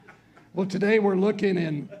Well, today we're looking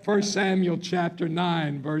in 1 Samuel chapter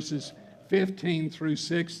 9, verses 15 through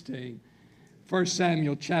 16. 1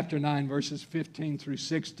 Samuel chapter 9, verses 15 through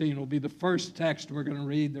 16 will be the first text we're going to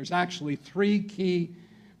read. There's actually three key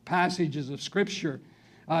passages of Scripture.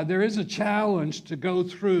 There is a challenge to go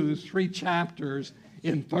through 3 chapters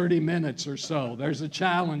in 30 minutes or so. There's a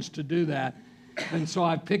challenge to do that. And so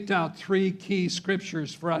I've picked out 3 key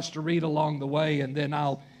Scriptures for us to read along the way, and then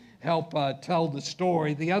I'll help tell the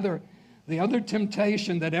story. The other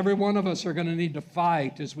temptation that every one of us are going to need to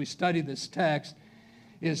fight as we study this text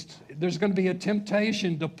is there's going to be a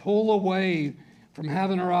temptation to pull away from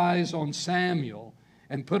having our eyes on Samuel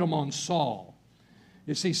and put them on Saul.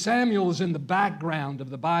 You see, Samuel is in the background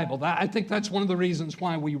of the Bible. I think that's one of the reasons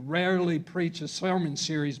why we rarely preach a sermon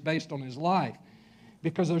series based on his life,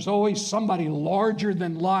 because there's always somebody larger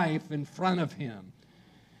than life in front of him.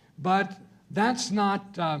 But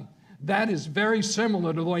that is very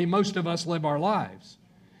similar to the way most of us live our lives.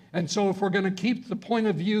 And so if we're going to keep the point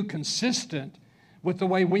of view consistent with the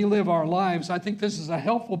way we live our lives, I think this is a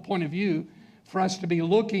helpful point of view for us to be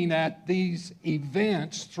looking at these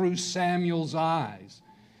events through Samuel's eyes.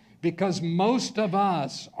 Because most of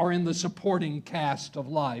us are in the supporting cast of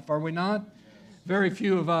life, are we not? Very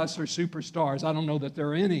few of us are superstars. I don't know that there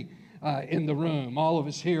are any in the room. All of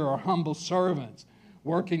us here are humble servants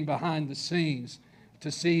working behind the scenes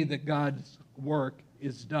to see that God's work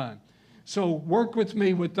is done. So work with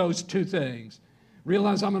me with those 2 things.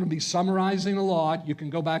 Realize I'm going to be summarizing a lot. You can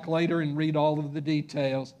go back later and read all of the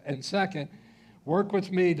details. And second, work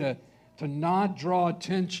with me to not draw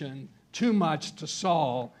attention too much to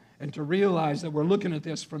Saul and to realize that we're looking at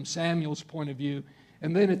this from Samuel's point of view.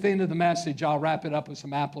 And then at the end of the message, I'll wrap it up with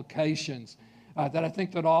some applications that I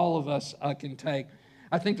think that all of us can take.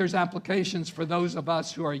 I think there's applications for those of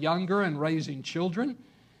us who are younger and raising children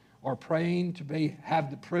or praying to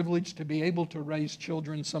have the privilege to be able to raise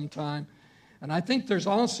children sometime. And I think there's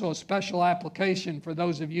also a special application for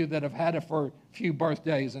those of you that have had it for a few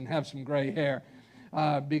birthdays and have some gray hair,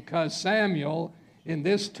 because Samuel in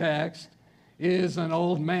this text is an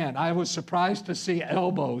old man. I was surprised to see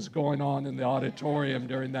elbows going on in the auditorium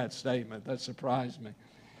during that statement. That surprised me.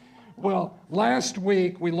 Well, last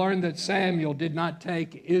week we learned that Samuel did not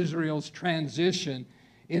take Israel's transition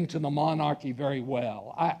into the monarchy very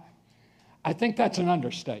well. I think that's an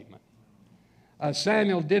understatement.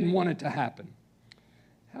 Samuel didn't want it to happen.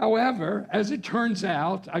 However, as it turns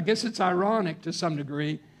out, I guess it's ironic to some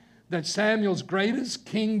degree that Samuel's greatest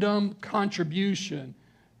kingdom contribution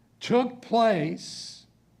took place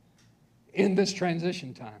in this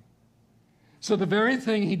transition time. So the very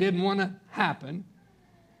thing he didn't want to happen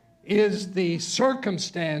is the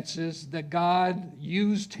circumstances that God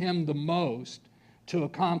used him the most to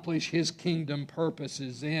accomplish his kingdom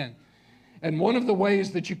purposes in. And one of the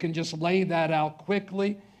ways that you can just lay that out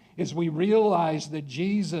quickly is we realize that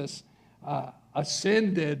Jesus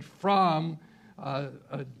ascended from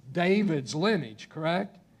David's lineage,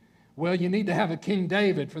 correct? Well, you need to have a King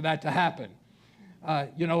David for that to happen.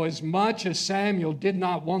 As much as Samuel did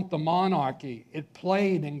not want the monarchy, it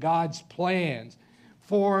played in God's plans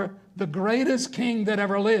for the greatest king that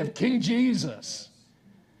ever lived, King Jesus.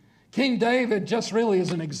 King David just really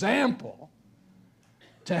is an example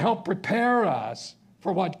to help prepare us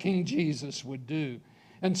for what King Jesus would do.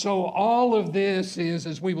 And so all of this is,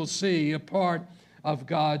 as we will see, a part of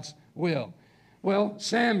God's will. Well,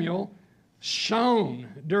 Samuel shone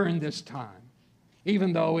during this time,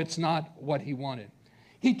 even though it's not what he wanted.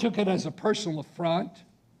 He took it as a personal affront.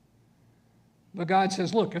 But God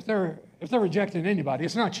says, look, if they're rejecting anybody,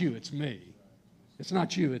 it's not you, it's me. It's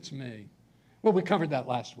not you, it's me. Well, we covered that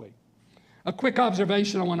last week. A quick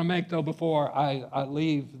observation I want to make, though, before I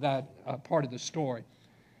leave that part of the story,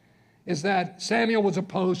 is that Samuel was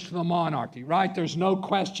opposed to the monarchy, right? There's no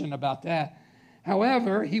question about that.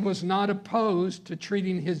 However, he was not opposed to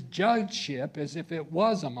treating his judgeship as if it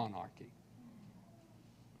was a monarchy.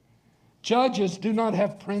 Judges do not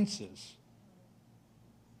have princes.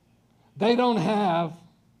 They don't have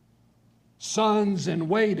sons in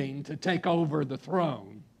waiting to take over the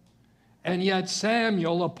throne. And yet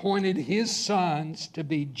Samuel appointed his sons to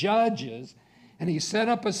be judges, and he set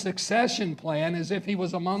up a succession plan as if he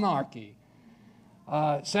was a monarchy.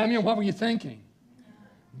 Samuel, what were you thinking?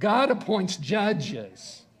 God appoints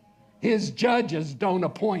judges. His judges don't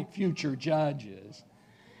appoint future judges.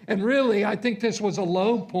 And really, I think this was a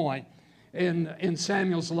low point in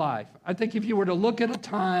Samuel's life. I think if you were to look at a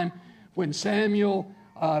time when Samuel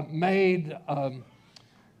made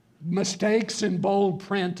mistakes in bold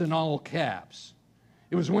print in all caps,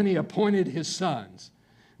 it was when he appointed his sons.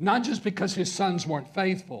 Not just because his sons weren't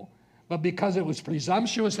faithful, but because it was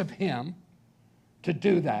presumptuous of him to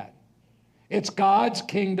do that. It's God's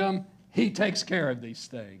kingdom. He takes care of these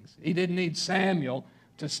things. He didn't need Samuel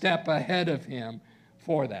to step ahead of him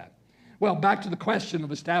for that. Well, back to the question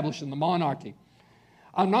of establishing the monarchy.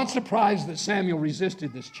 I'm not surprised that Samuel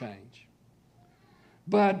resisted this change.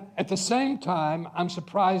 But at the same time, I'm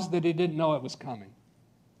surprised that he didn't know it was coming.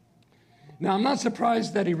 Now, I'm not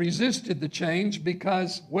surprised that he resisted the change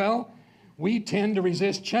because, well, we tend to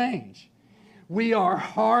resist change. We are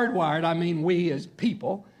hardwired, I mean we as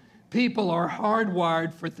people are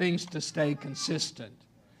hardwired for things to stay consistent.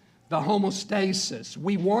 The homeostasis,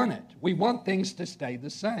 we want it. We want things to stay the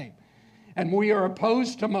same. And we are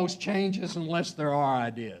opposed to most changes unless they're our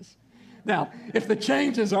ideas. Now, if the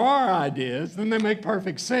changes are our ideas, then they make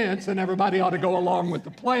perfect sense and everybody ought to go along with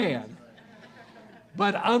the plan.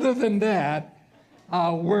 But other than that,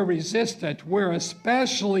 we're resistant. We're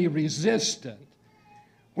especially resistant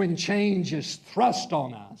when change is thrust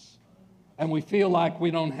on us and we feel like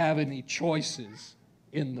we don't have any choices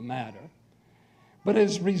in the matter. But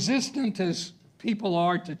as resistant as people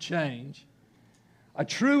are to change, a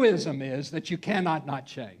truism is that you cannot not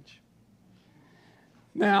change.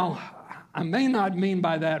 Now, I may not mean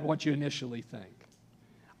by that what you initially think.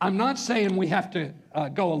 I'm not saying we have to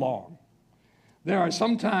go along. There are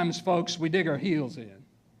sometimes, folks, we dig our heels in.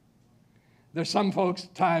 There's some folks,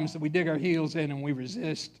 times that we dig our heels in and we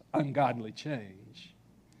resist ungodly change.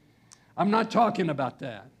 I'm not talking about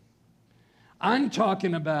that. I'm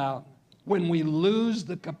talking about when we lose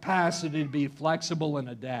the capacity to be flexible and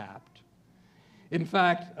adapt. In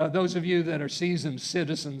fact, those of you that are seasoned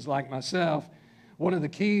citizens like myself, one of the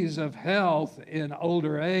keys of health in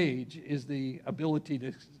older age is the ability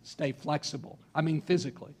to stay flexible. I mean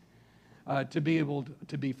physically, to be able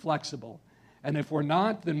to be flexible. And if we're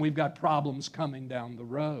not, then we've got problems coming down the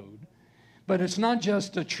road. But it's not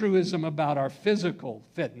just a truism about our physical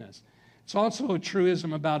fitness. It's also a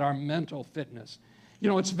truism about our mental fitness. You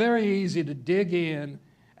know, it's very easy to dig in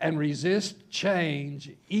and resist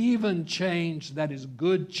change, even change that is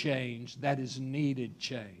good change, that is needed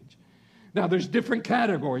change. Now, there's different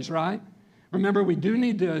categories, right? Remember, we do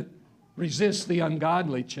need to resist the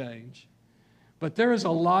ungodly change. But there is a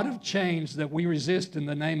lot of change that we resist in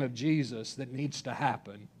the name of Jesus that needs to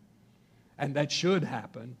happen, and that should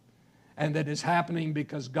happen, and that is happening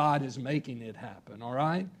because God is making it happen, all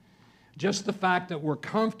right? Just the fact that we're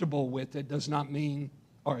comfortable with it does not mean,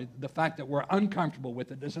 or the fact that we're uncomfortable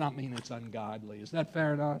with it does not mean it's ungodly. Is that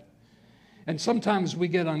fair enough? And sometimes we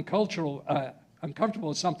get uncomfortable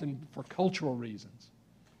with something for cultural reasons.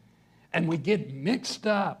 And we get mixed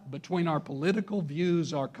up between our political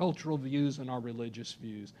views, our cultural views, and our religious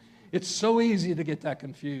views. It's so easy to get that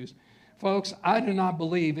confused. Folks, I do not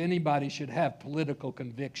believe anybody should have political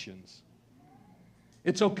convictions.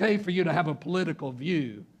 It's okay for you to have a political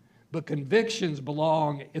view, but convictions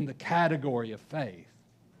belong in the category of faith,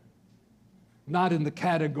 not in the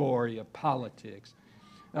category of politics.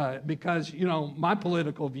 Because, you know, my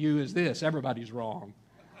political view is this: everybody's wrong.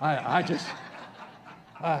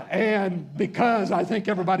 And because I think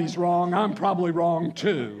everybody's wrong, I'm probably wrong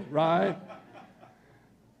too, right?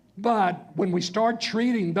 But when we start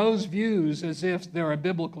treating those views as if they're a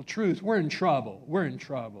biblical truth, we're in trouble. We're in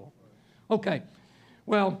trouble. Okay,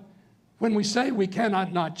 well, when we say we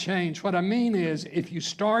cannot not change, what I mean is if you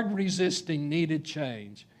start resisting needed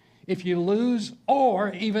change, if you lose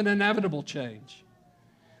or even inevitable change,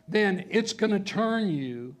 then it's going to turn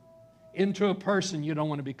you into a person you don't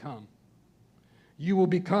want to become. You will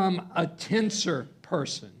become a tenser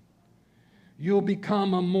person. You'll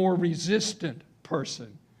become a more resistant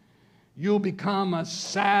person. You'll become a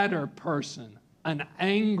sadder person, an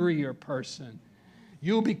angrier person.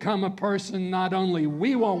 You'll become a person not only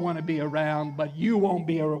we won't want to be around, but you won't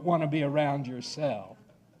want to be around yourself.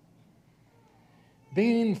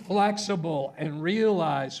 Being flexible and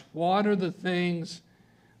realize what are the things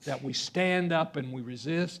that we stand up and we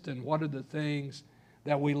resist and what are the things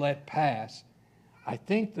that we let pass. I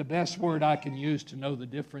think the best word I can use to know the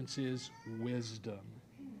difference is wisdom.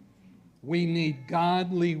 We need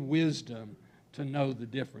godly wisdom to know the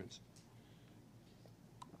difference.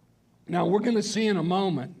 Now, we're going to see in a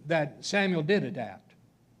moment that Samuel did adapt.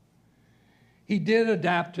 He did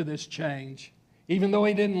adapt to this change, even though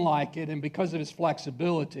he didn't like it, and because of his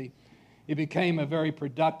flexibility, it became a very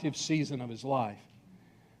productive season of his life.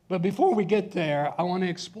 But before we get there, I want to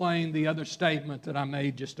explain the other statement that I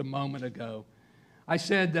made just a moment ago. I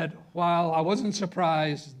said that while I wasn't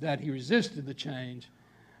surprised that he resisted the change,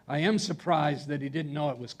 I am surprised that he didn't know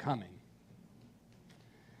it was coming.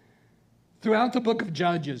 Throughout the book of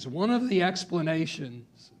Judges, one of the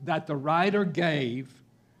explanations that the writer gave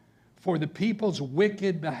for the people's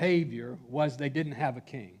wicked behavior was they didn't have a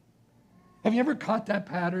king. Have you ever caught that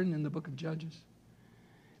pattern in the book of Judges?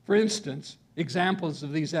 For instance, examples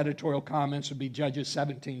of these editorial comments would be Judges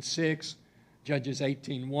 17:6, Judges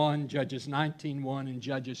 18:1, Judges 19:1, and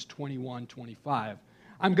Judges 21:25.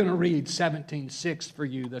 I'm going to read 17:6 for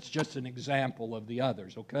you. That's just an example of the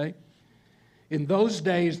others, okay? In those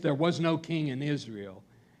days, there was no king in Israel.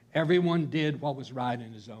 Everyone did what was right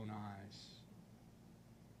in his own eyes.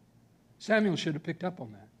 Samuel should have picked up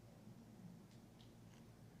on that.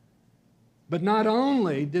 But not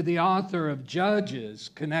only did the author of Judges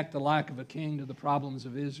connect the lack of a king to the problems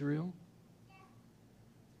of Israel,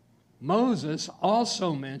 Moses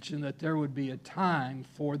also mentioned that there would be a time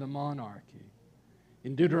for the monarchy.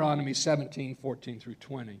 In Deuteronomy 17:14 through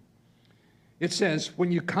 20. It says,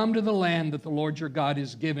 when you come to the land that the Lord your God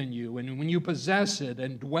has given you, and when you possess it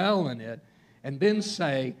and dwell in it, and then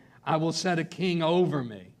say, I will set a king over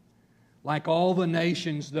me, like all the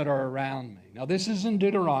nations that are around me. Now this is in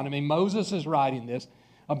Deuteronomy. Moses is writing this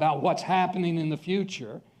about what's happening in the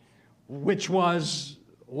future, which was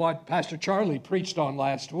what Pastor Charlie preached on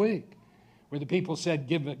last week, where the people said,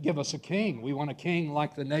 give us a king. We want a king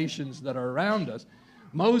like the nations that are around us.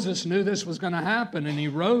 Moses knew this was going to happen, and he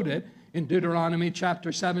wrote it in Deuteronomy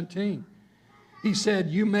chapter 17. He said,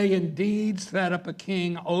 you may indeed set up a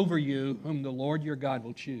king over you whom the Lord your God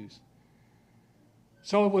will choose.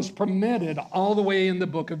 So it was permitted all the way in the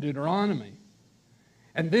book of Deuteronomy.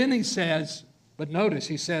 And then he says, but notice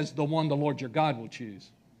he says, the one the Lord your God will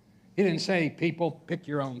choose. He didn't say, people, pick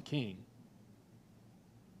your own king.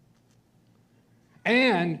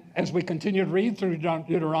 And as we continue to read through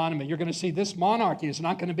Deuteronomy, you're going to see this monarchy is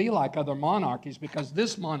not going to be like other monarchies, because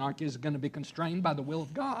this monarchy is going to be constrained by the will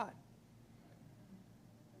of God.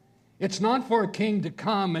 It's not for a king to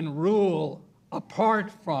come and rule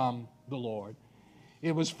apart from the Lord.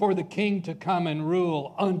 It was for the king to come and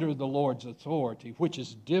rule under the Lord's authority, which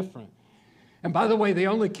is different. And by the way, the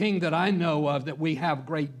only king that I know of that we have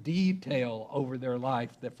great detail over their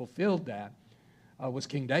life that fulfilled that was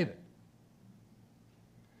King David.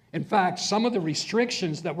 In fact, some of the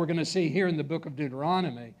restrictions that we're going to see here in the book of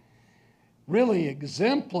Deuteronomy really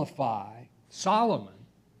exemplify Solomon.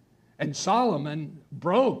 And Solomon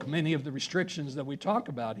broke many of the restrictions that we talk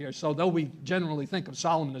about here. So though we generally think of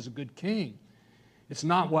Solomon as a good king, it's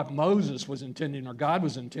not what Moses was intending or God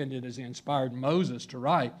was intended as he inspired Moses to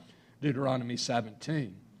write Deuteronomy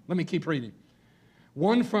 17. Let me keep reading.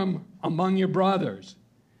 One from among your brothers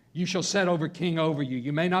you shall set over king over you.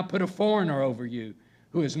 You may not put a foreigner over you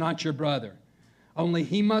who is not your brother. Only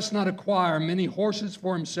he must not acquire many horses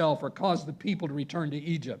for himself or cause the people to return to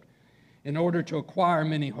Egypt in order to acquire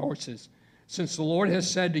many horses, since the Lord has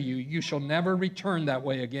said to you, you shall never return that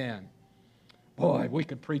way again. Boy, we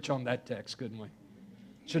could preach on that text, couldn't we?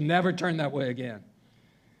 Should never turn that way again.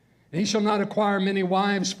 And he shall not acquire many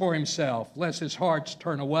wives for himself, lest his hearts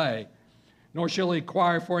turn away, nor shall he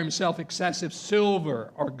acquire for himself excessive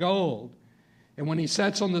silver or gold. And when he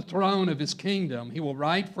sits on the throne of his kingdom, he will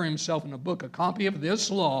write for himself in a book a copy of this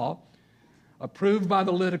law, approved by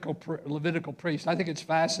the Levitical priest. I think it's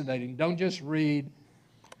fascinating. Don't just read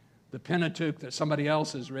the Pentateuch that somebody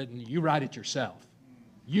else has written. You write it yourself.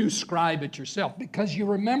 You scribe it yourself, because you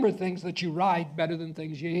remember things that you write better than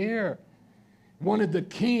things you hear. He wanted the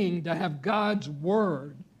king to have God's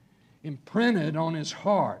word imprinted on his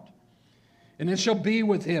heart. And it shall be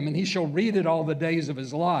with him, and he shall read it all the days of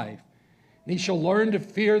his life. And he shall learn to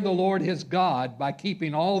fear the Lord his God by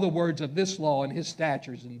keeping all the words of this law and his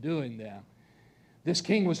statutes and doing them. This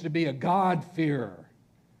king was to be a God-fearer,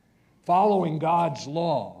 following God's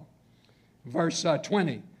law. Verse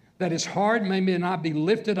 20, that his heart may not be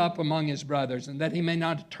lifted up among his brothers, and that he may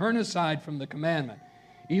not turn aside from the commandment,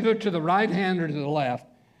 either to the right hand or to the left,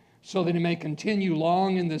 so that he may continue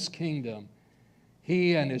long in this kingdom,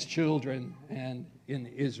 he and his children and in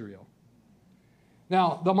Israel.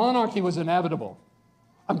 Now, the monarchy was inevitable.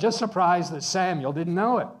 I'm just surprised that Samuel didn't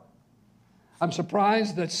know it. I'm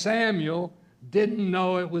surprised that Samuel didn't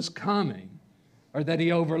know it was coming, or that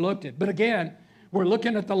he overlooked it. But again, we're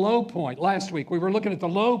looking at the low point. Last week, we were looking at the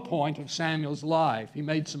low point of Samuel's life. He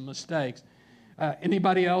made some mistakes.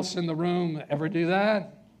 Anybody else in the room ever do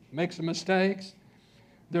that? Make some mistakes?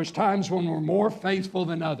 There's times when we're more faithful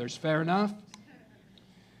than others. Fair enough?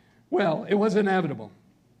 Well, it was inevitable.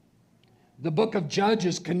 The book of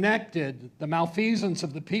Judges connected the malfeasance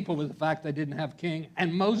of the people with the fact they didn't have a king,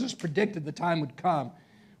 and Moses predicted the time would come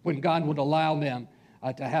when God would allow them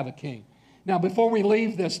to have a king. Now, before we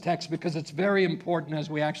leave this text, because it's very important as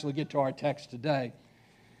we actually get to our text today,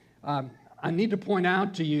 I need to point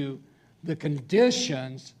out to you the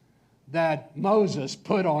conditions that Moses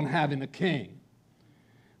put on having a king.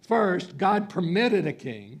 First, God permitted a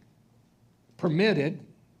king. Permitted,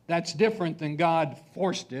 that's different than God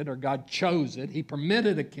forced it or God chose it. He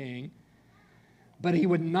permitted a king, but he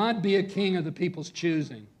would not be a king of the people's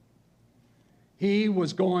choosing. He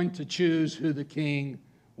was going to choose who the king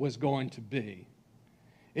was going to be.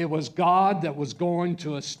 It was God that was going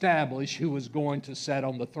to establish who was going to sit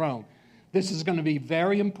on the throne. This is going to be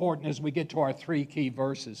very important as we get to our 3 key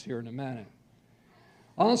verses here in a minute.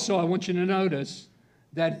 Also, I want you to notice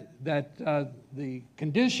that the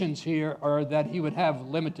conditions here are that he would have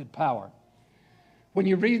limited power. When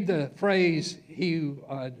you read the phrase, he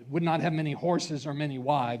would not have many horses or many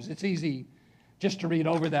wives, it's easy just to read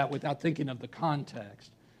over that without thinking of the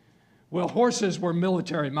context. Well, horses were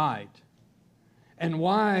military might, and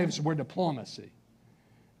wives were diplomacy,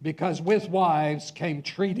 because with wives came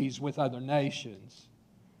treaties with other nations.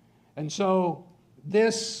 And so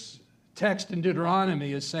this text in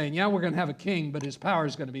Deuteronomy is saying, yeah, we're going to have a king, but his power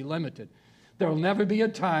is going to be limited. There will never be a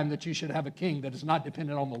time that you should have a king that is not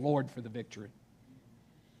dependent on the Lord for the victory.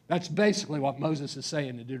 That's basically what Moses is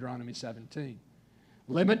saying in Deuteronomy 17.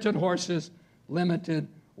 Limited horses, limited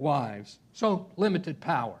wives. So limited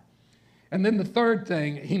power. And then the third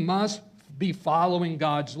thing, he must be following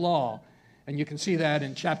God's law. And you can see that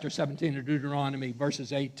in chapter 17 of Deuteronomy,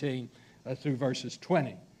 verses 18 through verses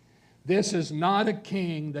 20. This is not a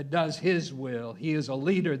king that does his will. He is a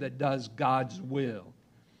leader that does God's will.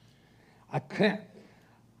 I could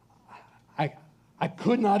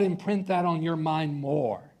not imprint that on your mind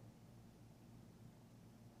more.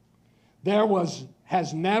 There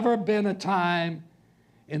has never been a time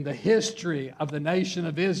in the history of the nation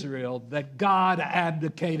of Israel that God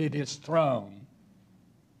abdicated his throne.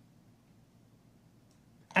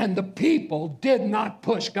 And the people did not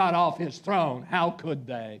push God off his throne. How could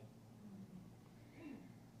they?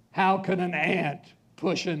 How could an ant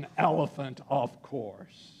push an elephant off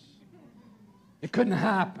course? It couldn't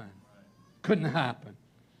happen. Couldn't happen.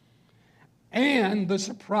 And the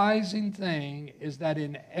surprising thing is that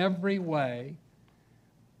in every way,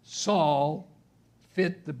 Saul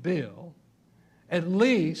fit the bill, at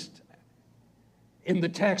least in the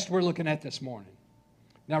text we're looking at this morning.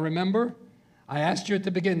 Now remember, I asked you at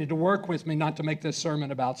the beginning to work with me not to make this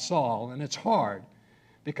sermon about Saul, and it's hard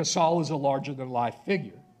because Saul is a larger-than-life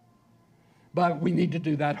figure. But we need to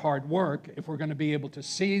do that hard work if we're going to be able to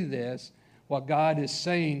see this, what God is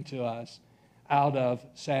saying to us out of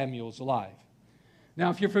Samuel's life. Now,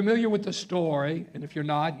 if you're familiar with the story, and if you're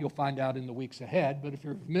not, you'll find out in the weeks ahead, but if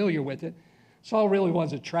you're familiar with it, Saul really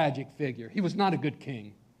was a tragic figure. He was not a good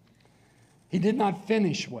king. He did not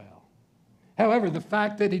finish well. However, the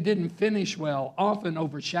fact that he didn't finish well often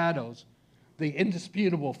overshadows the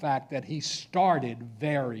indisputable fact that he started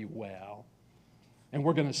very well. And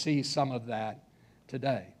we're going to see some of that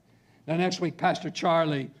today. Now, next week, Pastor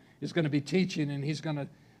Charlie is going to be teaching, and he's going to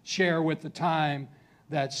share with the time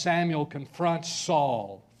that Samuel confronts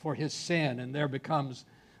Saul for his sin, and there becomes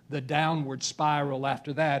the downward spiral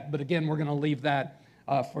after that. But again, we're going to leave that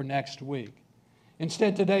for next week.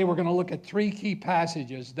 Instead, today we're going to look at 3 key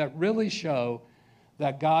passages that really show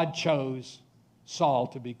that God chose Saul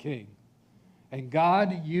to be king. And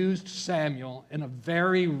God used Samuel in a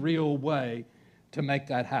very real way to make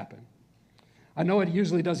that happen. I know it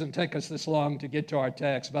usually doesn't take us this long to get to our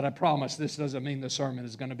text, but I promise this doesn't mean the sermon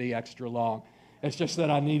is going to be extra long. It's just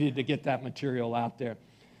that I needed to get that material out there.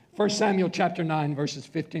 1 Samuel chapter 9, verses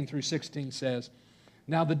 15 through 16 says,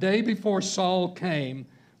 "Now the day before Saul came,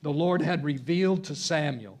 the Lord had revealed to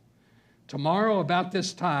Samuel, 'Tomorrow about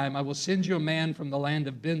this time I will send you a man from the land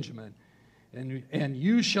of Benjamin, and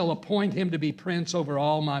you shall appoint him to be prince over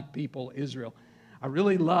all my people Israel.'" I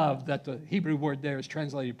really love that the Hebrew word there is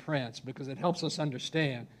translated prince, because it helps us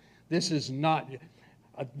understand this is not,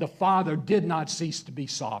 the father did not cease to be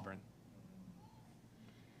sovereign.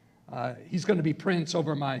 He's going to be prince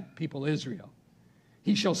over my people Israel.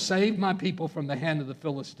 "He shall save my people from the hand of the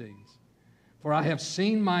Philistines. For I have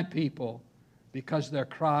seen my people, because their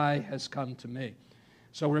cry has come to me."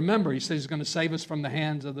 So remember, he says he's going to save us from the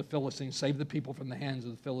hands of the Philistines, save the people from the hands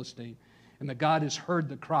of the Philistine. And that God has heard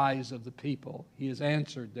the cries of the people. He has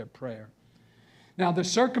answered their prayer. Now, the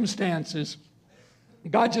circumstances,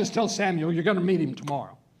 God just tells Samuel, you're going to meet him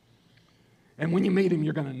tomorrow. And when you meet him,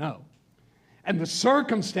 you're going to know. And the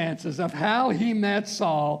circumstances of how he met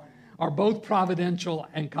Saul are both providential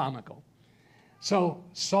and comical. So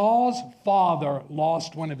Saul's father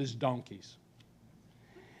lost one of his donkeys.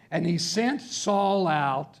 And he sent Saul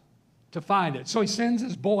out to find it. So he sends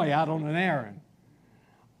his boy out on an errand.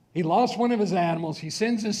 He lost one of his animals. He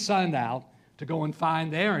sends his son out to go and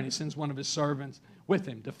find the errand. He sends one of his servants with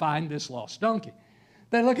him to find this lost donkey.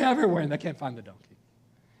 They look everywhere and they can't find the donkey.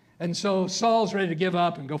 And so Saul's ready to give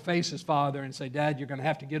up and go face his father and say, Dad, you're going to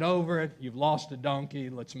have to get over it. You've lost a donkey.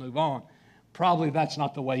 Let's move on. Probably that's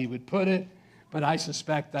not the way he would put it, but I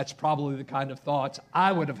suspect that's probably the kind of thoughts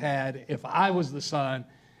I would have had if I was the son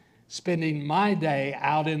spending my day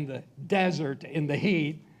out in the desert in the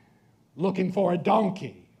heat looking for a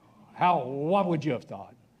donkey. What would you have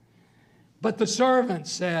thought? But the servant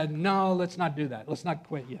said, no, let's not do that. Let's not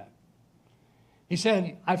quit yet. He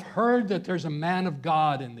said, I've heard that there's a man of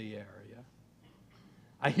God in the area.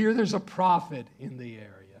 I hear there's a prophet in the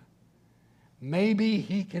area. Maybe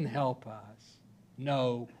he can help us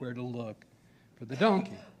know where to look for the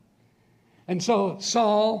donkey. And so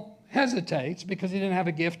Saul hesitates because he didn't have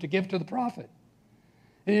a gift to give to the prophet.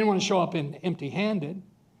 He didn't want to show up empty-handed.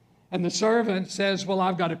 And the servant says, well,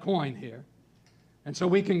 I've got a coin here. And so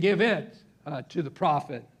we can give it to the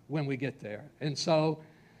prophet when we get there. And so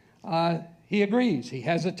he agrees. He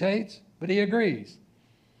hesitates, but he agrees.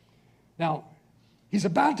 Now, he's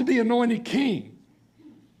about to be anointed king.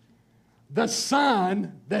 The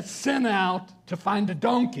son that's sent out to find a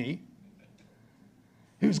donkey,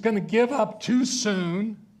 who's going to give up too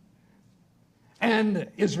soon and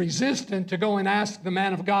is resistant to go and ask the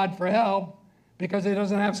man of God for help because he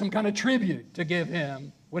doesn't have some kind of tribute to give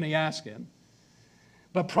him when he asks him.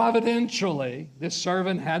 But providentially, this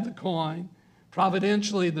servant had the coin.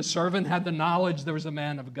 Providentially, the servant had the knowledge there was a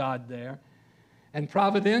man of God there. And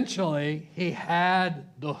providentially, he had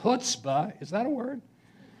the chutzpah, is that a word?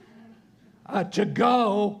 To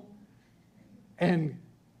go and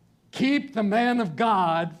keep the man of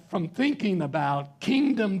God from thinking about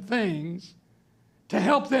kingdom things to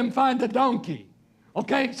help them find a donkey.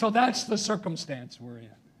 Okay, so that's the circumstance we're in.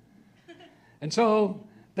 And so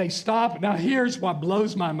they stop. Now here's what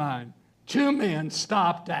blows my mind. 2 men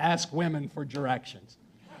stopped to ask women for directions.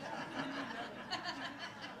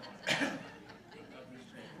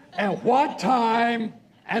 At what time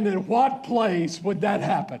and in what place would that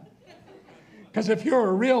happen? Because if you're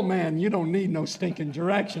a real man, you don't need no stinking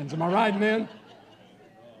directions. Am I right, men?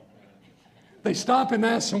 They stop and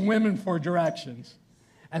ask some women for directions,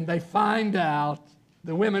 and they find out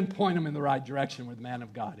the women point them in the right direction where the man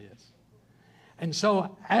of God is. And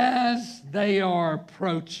so as they are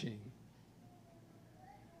approaching,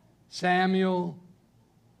 Samuel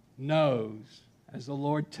knows, as the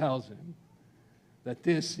Lord tells him, that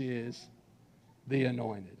this is the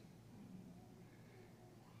anointed.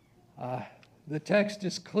 The text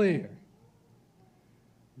is clear.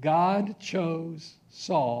 God chose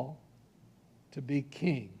Saul to be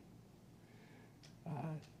king.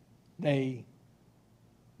 They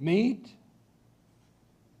meet,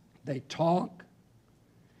 they talk,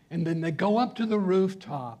 and then they go up to the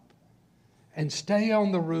rooftop and stay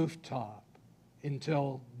on the rooftop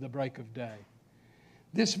until the break of day.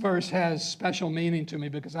 This verse has special meaning to me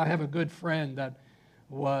because I have a good friend that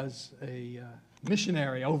was a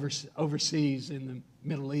missionary overseas in the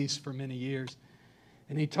Middle East for many years.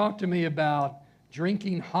 And he talked to me about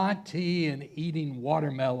drinking hot tea and eating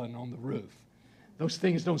watermelon on the roof. Those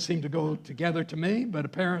things don't seem to go together to me, but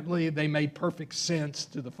apparently they made perfect sense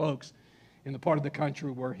to the folks in the part of the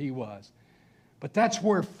country where he was. But that's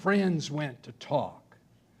where friends went to talk,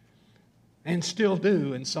 and still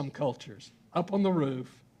do in some cultures, up on the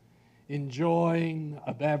roof, enjoying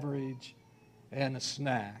a beverage and a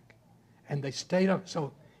snack. And they stayed up.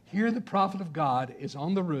 So here the prophet of God is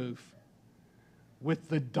on the roof with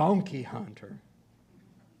the donkey hunter.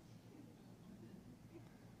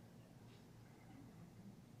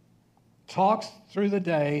 Talks through the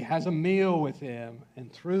day, has a meal with him,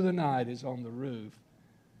 and through the night is on the roof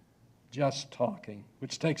just talking,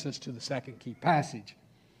 which takes us to the second key passage,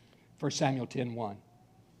 1 Samuel 10:1.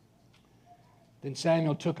 Then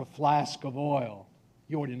Samuel took a flask of oil.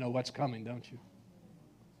 You already know what's coming, don't you?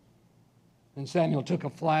 And Samuel took a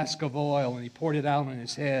flask of oil and he poured it out on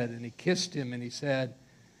his head and he kissed him and he said,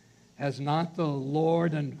 has not the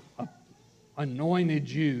Lord anointed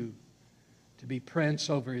you to be prince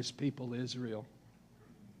over his people Israel?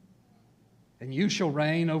 And you shall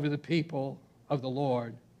reign over the people of the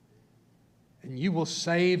Lord, and you will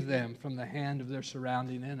save them from the hand of their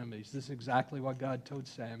surrounding enemies. This is exactly what God told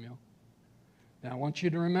Samuel. Now I want you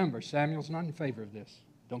to remember, Samuel's not in favor of this.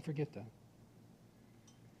 Don't forget that.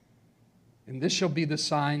 And this shall be the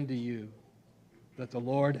sign to you that the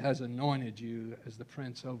Lord has anointed you as the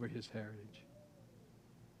prince over his heritage.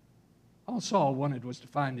 All Saul wanted was to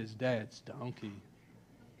find his dad's donkey.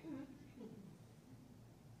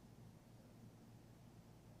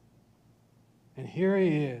 And here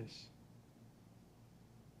he is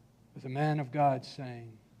with a man of God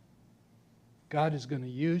saying, God is going to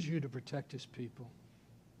use you to protect His people.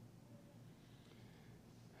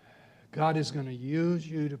 God is going to use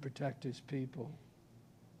you to protect His people.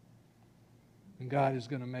 And God is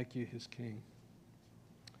going to make you His king.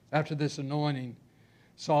 After this anointing,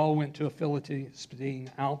 Saul went to a Philistine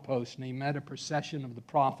outpost, and he met a procession of the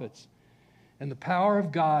prophets. And the power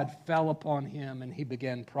of God fell upon him, and he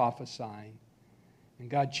began prophesying. And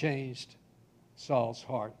God changed Saul's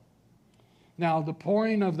heart. Now, the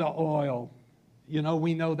pouring of the oil,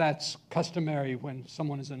 we know that's customary when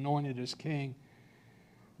someone is anointed as king.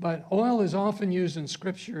 But oil is often used in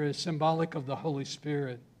Scripture as symbolic of the Holy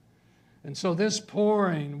Spirit. And so this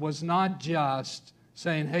pouring was not just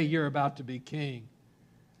saying, hey, you're about to be king,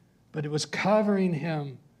 but it was covering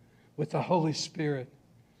him with the Holy Spirit,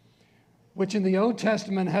 which in the Old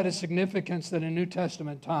Testament had a significance that in New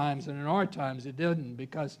Testament times and in our times it didn't,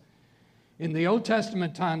 because in the Old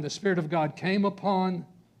Testament time, the Spirit of God came upon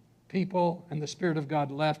people and the Spirit of God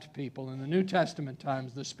left people. In the New Testament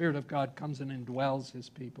times, the Spirit of God comes and indwells His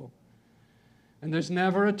people. And there's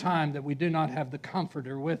never a time that we do not have the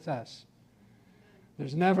Comforter with us.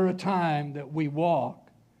 There's never a time that we walk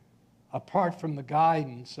apart from the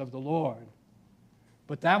guidance of the Lord.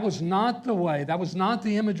 But that was not the way, that was not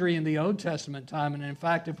the imagery in the Old Testament time. And in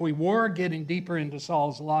fact, if we were getting deeper into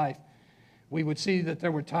Saul's life, we would see that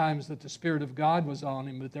there were times that the Spirit of God was on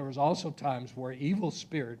him, but there was also times where evil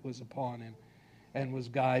spirit was upon him and was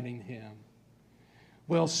guiding him.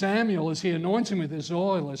 Well, Samuel, as he anoints him with his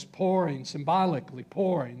oil, is pouring, symbolically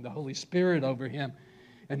pouring the Holy Spirit over him.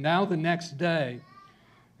 And now the next day,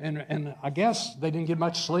 and I guess they didn't get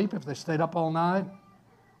much sleep if they stayed up all night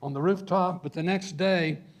on the rooftop, but the next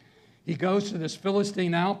day he goes to this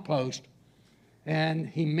Philistine outpost and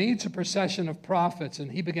he meets a procession of prophets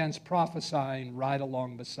and he begins prophesying right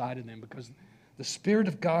along beside of them because the Spirit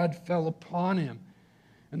of God fell upon him.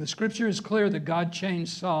 And the Scripture is clear that God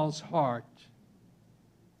changed Saul's heart.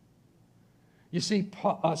 You see,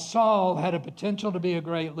 Saul had a potential to be a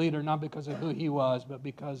great leader, not because of who he was, but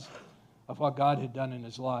because of what God had done in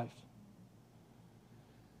his life.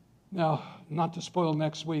 Now, not to spoil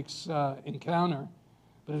next week's encounter,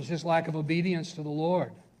 but it's his lack of obedience to the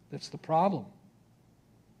Lord that's the problem.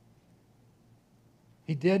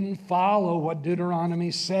 He didn't follow what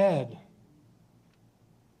Deuteronomy said.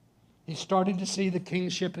 He started to see the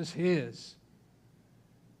kingship as his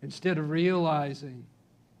instead of realizing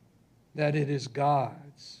that it is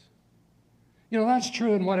God's. That's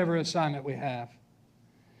true in whatever assignment we have.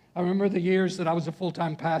 I remember the years that I was a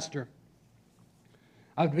full-time pastor.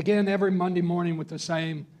 I would begin every Monday morning with the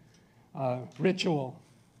same ritual.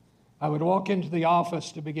 I would walk into the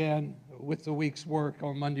office to begin with the week's work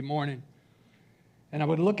on Monday morning. And I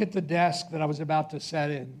would look at the desk that I was about to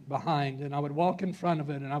sit in behind, and I would walk in front of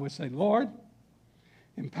it, and I would say, Lord,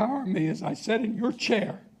 empower me as I sit in your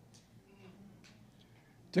chair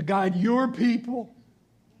to guide your people.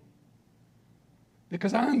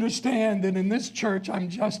 Because I understand that in this church, I'm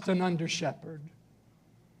just an under-shepherd.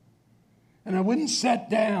 And I wouldn't sit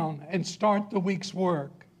down and start the week's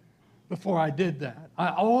work before I did that.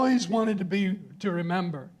 I always wanted to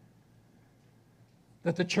remember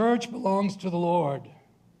that the church belongs to the Lord.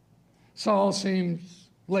 Saul seems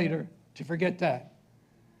later to forget that.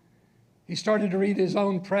 He started to read his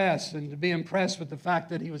own press and to be impressed with the fact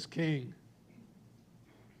that he was king.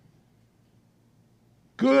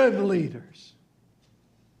 Good leaders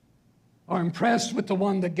are impressed with the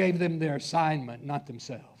one that gave them their assignment, not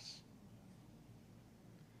themselves.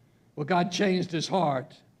 Well, God changed his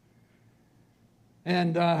heart.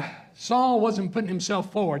 And Saul wasn't putting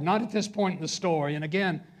himself forward, not at this point in the story. And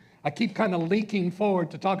again, I keep kind of leaking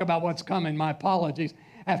forward to talk about what's coming. My apologies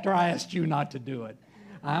after I asked you not to do it.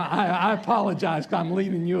 I apologize because I'm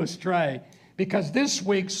leading you astray. Because this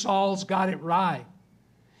week, Saul's got it right.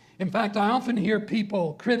 In fact, I often hear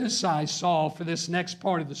people criticize Saul for this next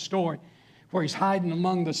part of the story, where he's hiding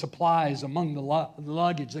among the supplies, among the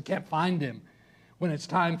luggage. They can't find him when it's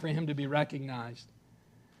time for him to be recognized.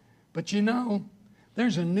 But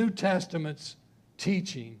there's a New Testament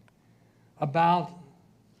teaching about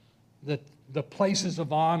the places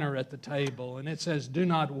of honor at the table. And it says, do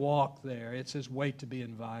not walk there. It says, wait to be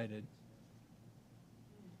invited.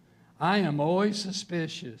 I am always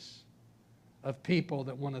suspicious of people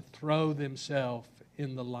that want to throw themselves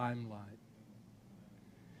in the limelight.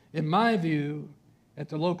 In my view, at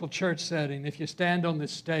the local church setting, if you stand on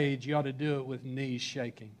this stage, you ought to do it with knees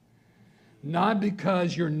shaking. Not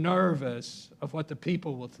because you're nervous of what the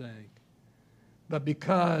people will think, but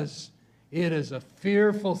because it is a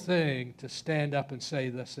fearful thing to stand up and say,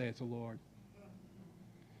 thus saith the Lord.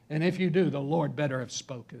 And if you do, the Lord better have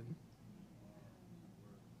spoken.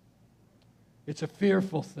 It's a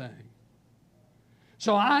fearful thing.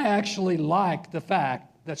 So I actually like the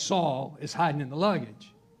fact that Saul is hiding in the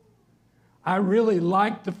luggage. I really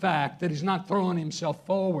like the fact that he's not throwing himself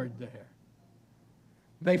forward there.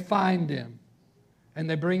 They find him, and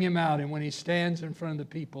they bring him out, and when he stands in front of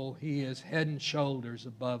the people, he is head and shoulders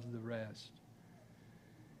above the rest.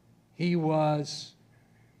 He was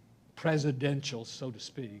presidential, so to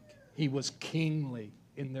speak. He was kingly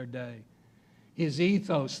in their day. His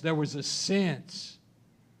ethos, there was a sense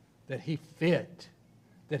that he fit,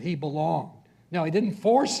 that he belonged. Now, he didn't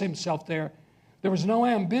force himself there. There was no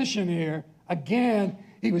ambition here. Again,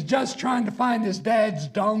 he was just trying to find his dad's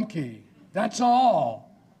donkey. That's all.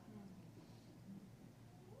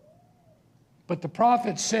 But the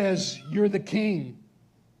prophet says, you're the king.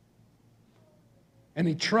 And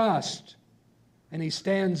he trusts, and he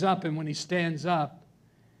stands up, and when he stands up,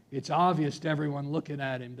 it's obvious to everyone looking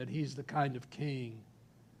at him that he's the kind of king.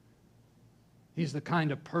 He's the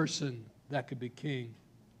kind of person that could be king.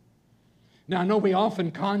 Now, I know we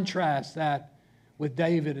often contrast that with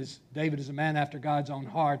David is a man after God's own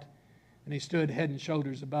heart, and he stood head and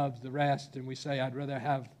shoulders above the rest, and we say, I'd rather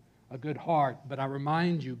have a good heart. But I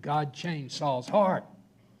remind you, God changed Saul's heart.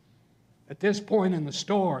 At this point in the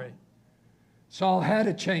story, Saul had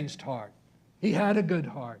a changed heart. He had a good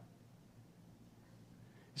heart.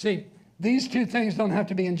 See, these two things don't have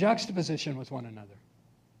to be in juxtaposition with one another.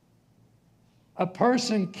 A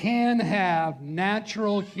person can have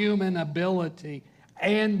natural human ability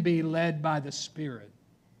and be led by the Spirit.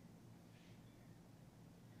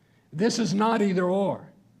 This is not either or.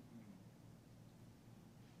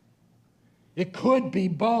 It could be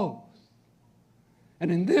both. And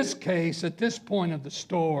in this case, at this point of the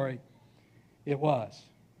story, it was.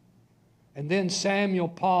 And then Samuel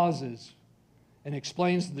pauses and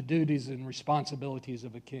explains the duties and responsibilities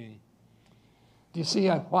of a king. Do you see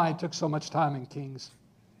why it took so much time in Kings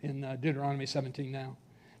in Deuteronomy 17 now?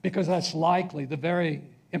 Because that's likely the very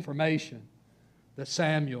information that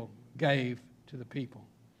Samuel gave to the people.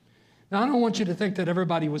 Now, I don't want you to think that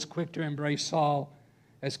everybody was quick to embrace Saul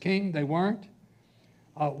as king. They weren't.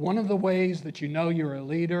 One of the ways that you know you're a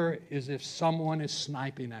leader is if someone is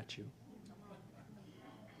sniping at you.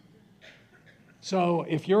 So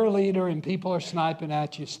if you're a leader and people are sniping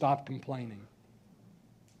at you, stop complaining.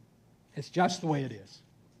 It's just the way it is.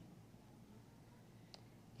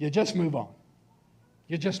 You just move on.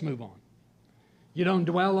 You just move on. You don't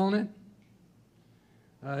dwell on it.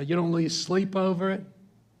 You don't lose sleep over it.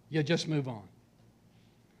 You just move on.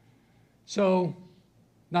 So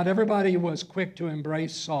not everybody was quick to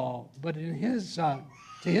embrace Saul, but in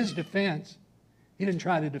to his defense, he didn't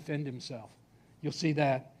try to defend himself. You'll see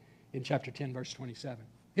that in chapter 10, verse 27.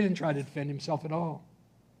 He didn't try to defend himself at all.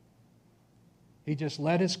 He just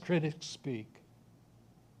let his critics speak.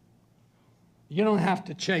 You don't have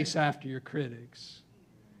to chase after your critics.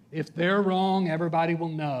 If they're wrong, everybody will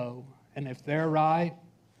know. And if they're right,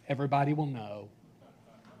 everybody will know.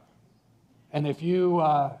 And if you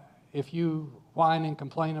whine and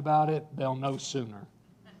complain about it, they'll know sooner.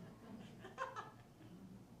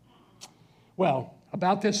 Well,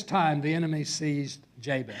 about this time, the enemy seized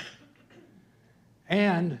Jabin.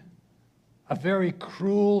 And a very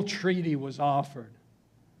cruel treaty was offered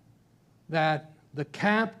that the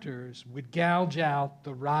captors would gouge out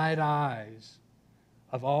the right eyes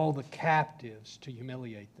of all the captives to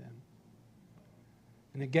humiliate them.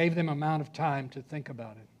 And it gave them an amount of time to think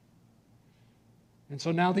about it. And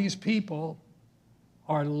so now these people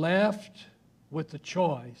are left with the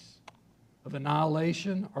choice of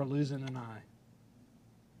annihilation or losing an eye.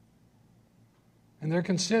 And they're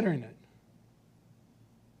considering it.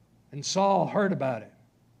 And Saul heard about it.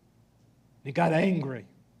 He got angry.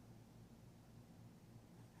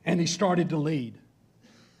 And he started to lead.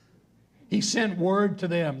 He sent word to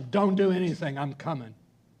them, don't do anything, I'm coming.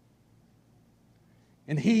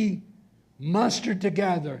 And he mustered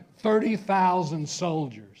together 30,000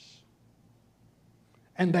 soldiers.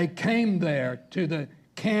 And they came there to the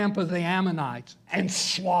camp of the Ammonites and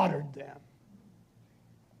slaughtered them.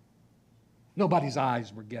 Nobody's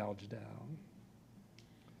eyes were gouged out.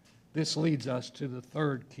 This leads us to the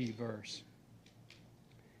third key verse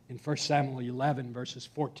in 1 Samuel 11, verses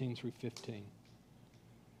 14 through 15.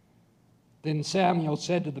 Then Samuel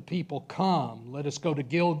said to the people, come, let us go to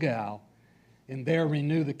Gilgal, and there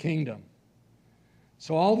renew the kingdom.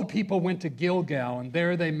 So all the people went to Gilgal, and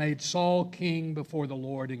there they made Saul king before the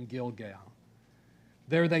Lord in Gilgal.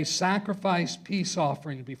 There they sacrificed peace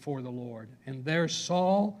offerings before the Lord, and there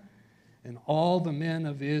Saul and all the men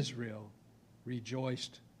of Israel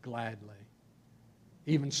rejoiced gladly.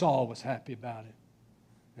 Even Saul was happy about it.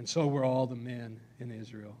 And so were all the men in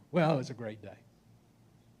Israel. Well, it was a great day.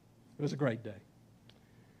 It was a great day.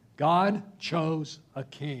 God chose a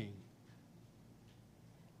king.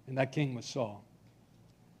 And that king was Saul.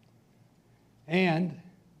 And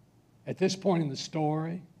at this point in the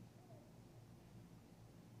story,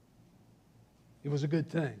 it was a good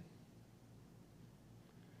thing.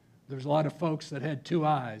 There was a lot of folks that had two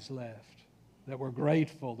eyes left, that were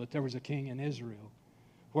grateful that there was a king in Israel,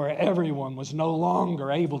 where everyone was no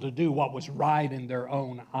longer able to do what was right in their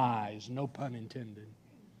own eyes, no pun intended.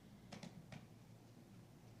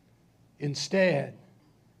 Instead,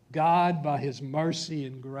 God, by His mercy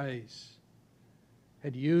and grace,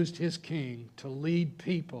 had used His king to lead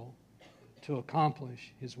people to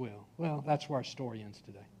accomplish His will. Well, that's where our story ends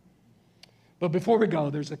today. But before we go,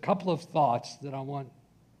 there's a couple of thoughts that a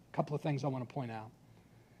couple of things I want to point out.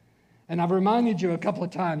 And I've reminded you a couple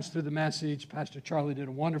of times through the message. Pastor Charlie did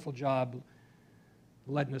a wonderful job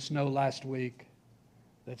letting us know last week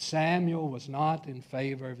that Samuel was not in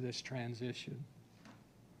favor of this transition.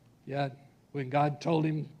 Yet, when God told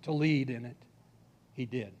him to lead in it, he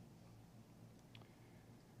did.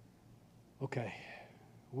 Okay,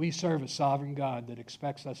 we serve a sovereign God that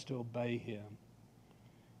expects us to obey Him,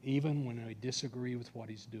 even when we disagree with what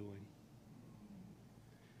He's doing.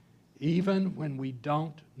 Even when we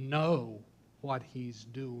don't know what He's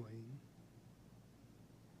doing,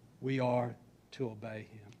 we are to obey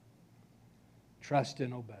Him. Trust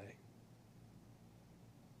and obey.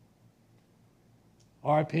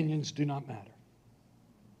 Our opinions do not matter.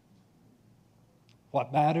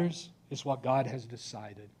 What matters is what God has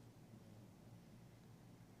decided.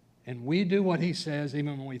 And we do what He says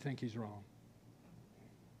even when we think He's wrong.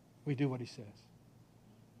 We do what He says.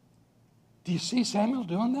 Do you see Samuel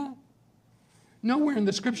doing that? Nowhere in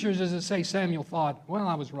the Scriptures does it say Samuel thought, well,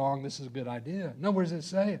 I was wrong, this is a good idea. Nowhere does it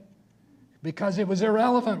say it. Because it was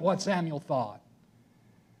irrelevant what Samuel thought.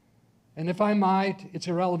 And if I might, it's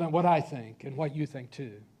irrelevant what I think and what you think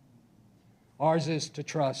too. Ours is to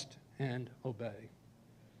trust and obey.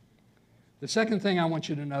 The second thing I want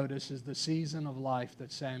you to notice is the season of life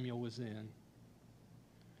that Samuel was in.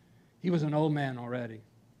 He was an old man already.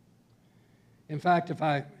 In fact, if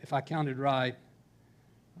I counted right,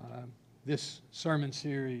 this sermon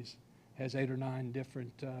series has 8 or 9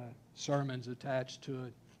 different sermons attached to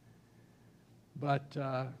it. But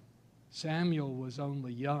Samuel was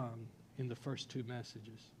only young in the first 2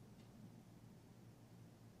 messages.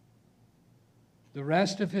 The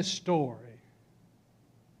rest of his story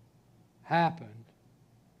happened,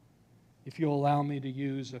 if you'll allow me to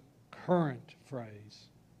use a current phrase,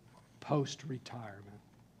 post-retirement.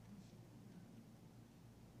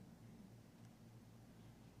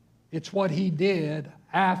 It's what he did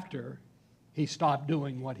after he stopped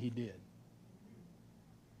doing what he did.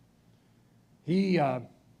 He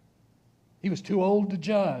was too old to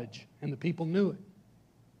judge, and the people knew it.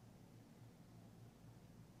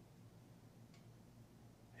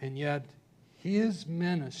 And yet, his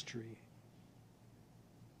ministry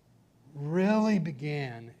really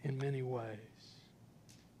began in many ways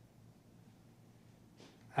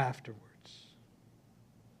afterwards.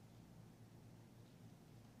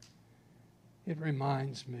 It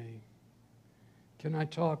reminds me, can I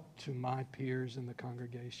talk to my peers in the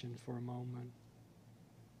congregation for a moment?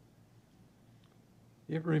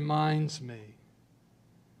 It reminds me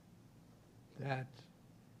that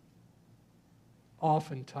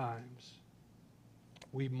oftentimes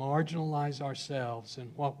we marginalize ourselves in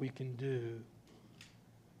what we can do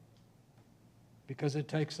because it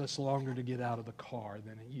takes us longer to get out of the car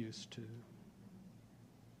than it used to.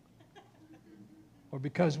 Or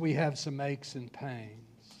because we have some aches and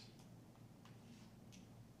pains.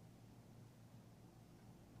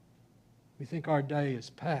 We think our day is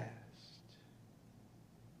past.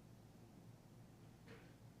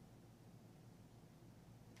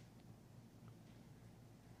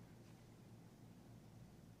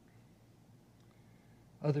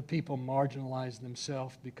 Other people marginalize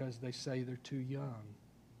themselves because they say they're too young.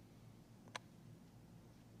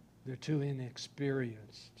 They're too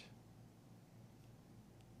inexperienced.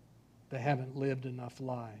 They haven't lived enough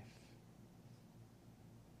life.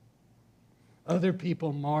 Other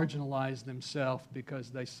people marginalize themselves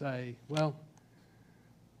because they say, well,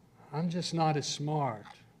 I'm just not as smart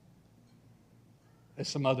as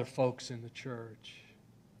some other folks in the church.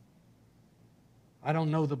 I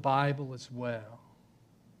don't know the Bible as well.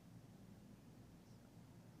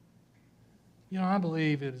 You know, I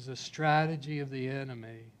believe it is a strategy of the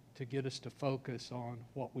enemy to get us to focus on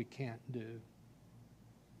what we can't do.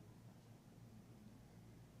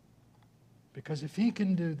 Because if he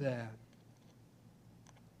can do that,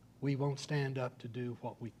 we won't stand up to do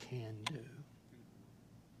what we can do.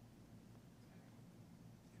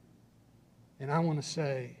 And I want to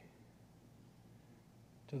say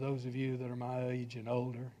to those of you that are my age and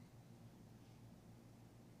older,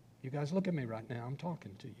 you guys look at me right now. I'm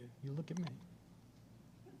talking to you. You look at me.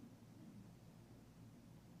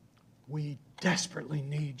 We desperately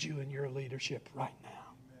need you in your leadership right now.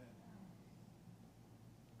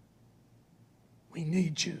 We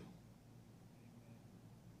need you.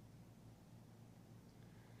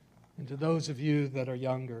 And to those of you that are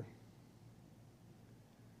younger,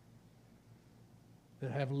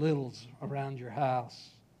 that have littles around your house,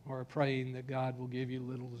 or are praying that God will give you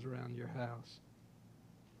littles around your house,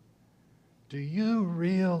 do you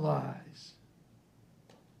realize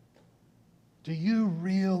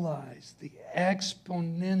the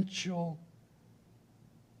exponential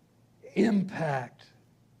impact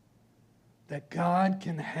that God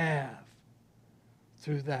can have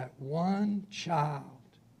through that one child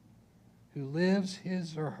who lives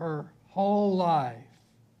his or her whole life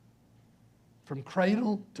from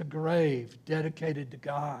cradle to grave dedicated to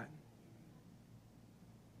God?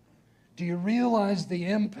 Do you realize the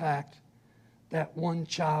impact that one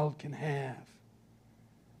child can have?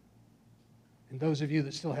 And those of you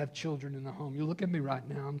that still have children in the home, you look at me right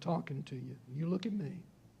now. I'm talking to you. You look at me.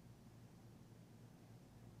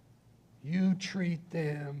 You treat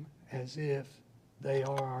them as if they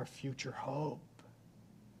are our future hope.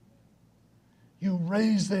 You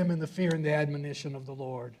raise them in the fear and the admonition of the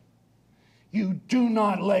Lord. You do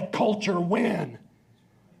not let culture win.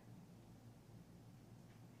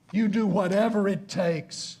 You do whatever it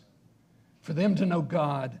takes for them to know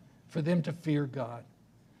God, for them to fear God.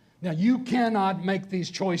 Now, you cannot make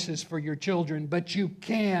these choices for your children, but you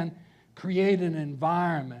can create an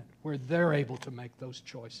environment where they're able to make those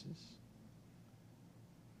choices.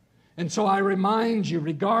 And so I remind you,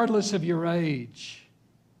 regardless of your age,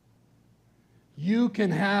 you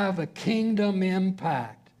can have a kingdom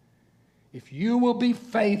impact if you will be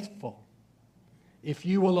faithful, if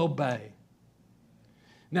you will obey.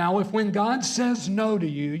 Now, if when God says no to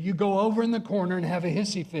you, you go over in the corner and have a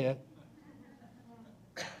hissy fit,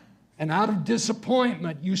 and out of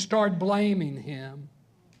disappointment, you start blaming Him,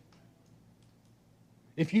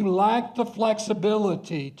 if you lack the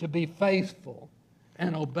flexibility to be faithful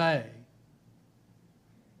and obey,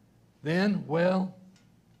 then, well,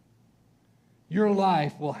 your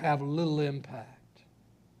life will have little impact.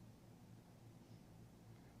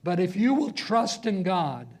 But if you will trust in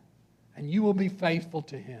God and you will be faithful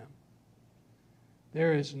to Him,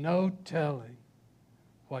 there is no telling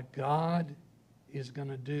what God is going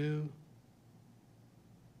to do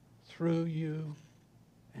through you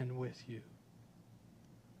and with you,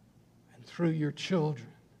 and through your children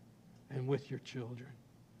and with your children,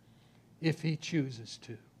 if He chooses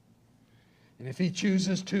to. And if He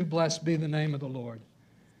chooses to, blessed be the name of the Lord.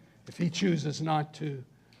 If He chooses not to,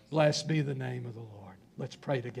 blessed be the name of the Lord. Let's pray together.